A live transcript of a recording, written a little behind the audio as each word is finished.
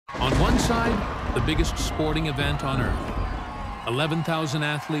one side, the biggest sporting event on Earth. 11,000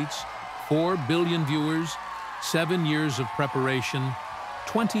 athletes, 4 billion viewers, 7 years of preparation,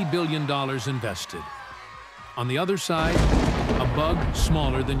 $20 billion invested. On the other side, a bug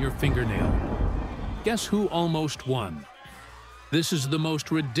smaller than your fingernail. Guess who almost won? This is the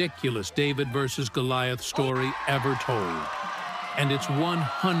most ridiculous David versus Goliath story ever told. And it's 100%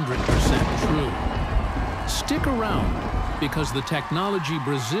 true. Stick around, because the technology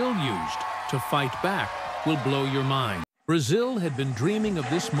Brazil used to fight back will blow your mind. Brazil had been dreaming of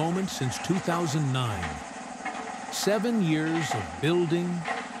this moment since 2009. 7 years of building,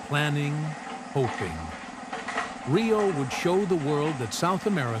 planning, hoping. Rio would show the world that South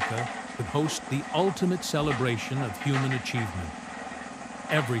America could host the ultimate celebration of human achievement.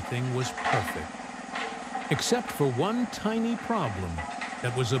 Everything was perfect, except for one tiny problem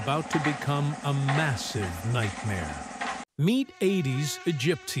that was about to become a massive nightmare. Meet Aedes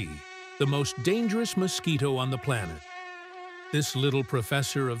aegypti, the most dangerous mosquito on the planet. This little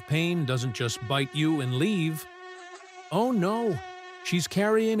professor of pain doesn't just bite you and leave. Oh no, she's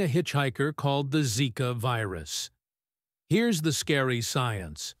carrying a hitchhiker called the Zika virus. Here's the scary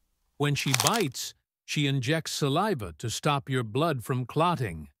science. When she bites, she injects saliva to stop your blood from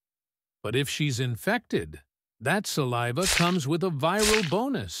clotting. But if she's infected, that saliva comes with a viral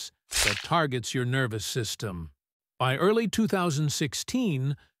bonus that targets your nervous system. By early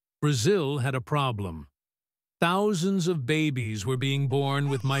 2016, Brazil had a problem. Thousands of babies were being born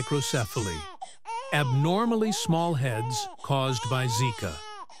with microcephaly, abnormally small heads caused by Zika.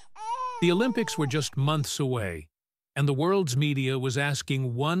 The Olympics were just months away, and the world's media was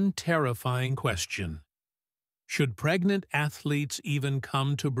asking one terrifying question. Should pregnant athletes even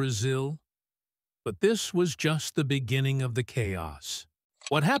come to Brazil? But this was just the beginning of the chaos.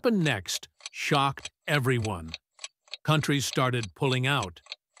 What happened next shocked everyone. Countries started pulling out.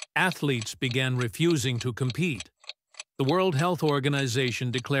 Athletes began refusing to compete. The World Health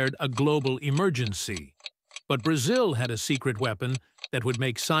Organization declared a global emergency. But Brazil had a secret weapon that would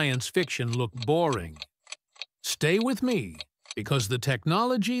make science fiction look boring. Stay with me, because the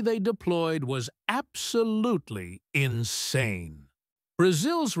technology they deployed was absolutely insane.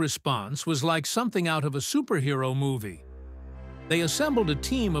 Brazil's response was like something out of a superhero movie. They assembled a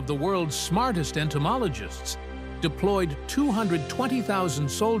team of the world's smartest entomologists, deployed 220,000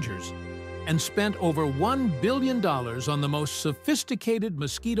 soldiers, and spent over $1 billion on the most sophisticated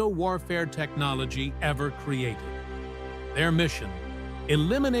mosquito warfare technology ever created. Their mission: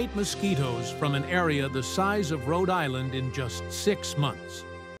 eliminate mosquitoes from an area the size of Rhode Island in just 6 months.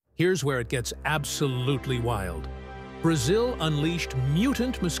 Here's where it gets absolutely wild. Brazil unleashed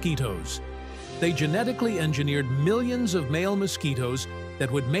mutant mosquitoes. They genetically engineered millions of male mosquitoes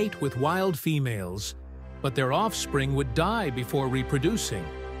that would mate with wild females, but their offspring would die before reproducing.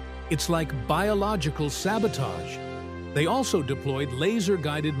 It's like biological sabotage. They also deployed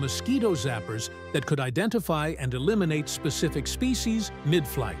laser-guided mosquito zappers that could identify and eliminate specific species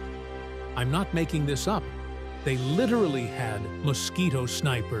mid-flight. I'm not making this up. They literally had mosquito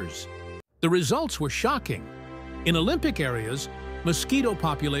snipers. The results were shocking. In Olympic areas, mosquito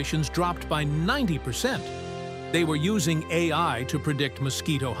populations dropped by 90%. They were using AI to predict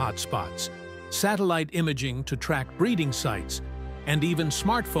mosquito hotspots, satellite imaging to track breeding sites, and even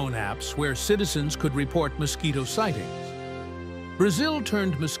smartphone apps where citizens could report mosquito sightings. Brazil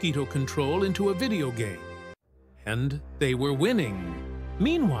turned mosquito control into a video game, and they were winning.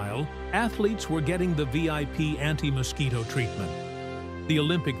 Meanwhile, athletes were getting the VIP anti-mosquito treatment. The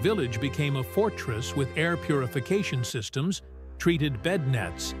Olympic Village became a fortress with air purification systems, treated bed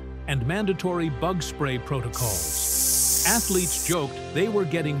nets, and mandatory bug spray protocols. Athletes joked they were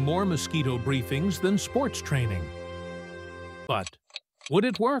getting more mosquito briefings than sports training. But would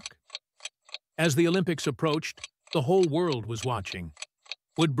it work? As the Olympics approached, the whole world was watching.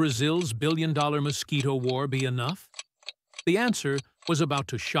 Would Brazil's billion-dollar mosquito war be enough? The answer was about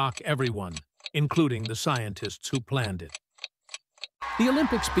to shock everyone, including the scientists who planned it. The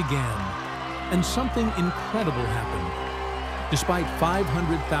Olympics began, and something incredible happened. Despite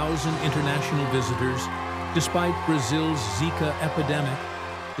 500,000 international visitors, despite Brazil's Zika epidemic,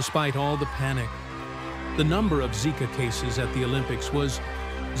 despite all the panic, the number of Zika cases at the Olympics was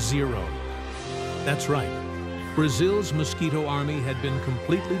 0. That's right. Brazil's mosquito army had been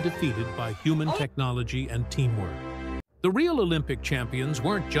completely defeated by human technology and teamwork. The real Olympic champions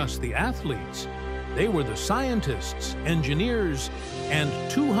weren't just the athletes. They were the scientists, engineers, and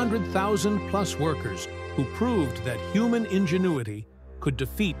 200,000-plus workers who proved that human ingenuity could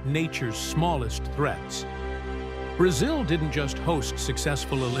defeat nature's smallest threats. Brazil didn't just host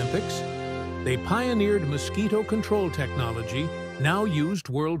successful Olympics. They pioneered mosquito control technology now used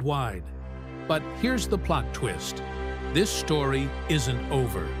worldwide. But here's the plot twist. This story isn't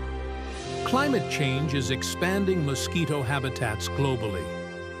over. Climate change is expanding mosquito habitats globally.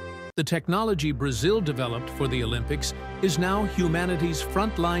 The technology Brazil developed for the Olympics is now humanity's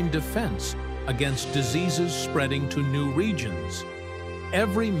frontline defense against diseases spreading to new regions.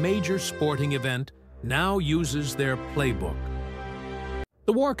 Every major sporting event now uses their playbook.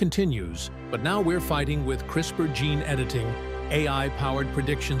 The war continues, but now we're fighting with CRISPR gene editing, AI-powered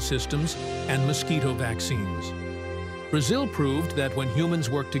prediction systems, and mosquito vaccines. Brazil proved that when humans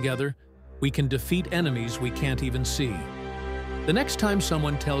work together, we can defeat enemies we can't even see. The next time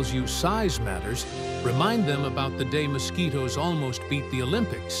someone tells you size matters, remind them about the day mosquitoes almost beat the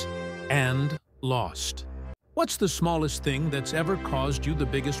Olympics and lost. What's the smallest thing that's ever caused you the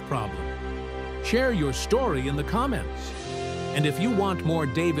biggest problem? Share your story in the comments. And if you want more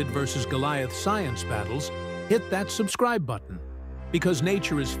David versus Goliath science battles, hit that subscribe button. Because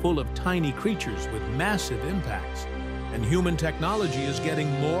nature is full of tiny creatures with massive impacts, and human technology is getting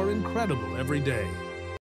more incredible every day.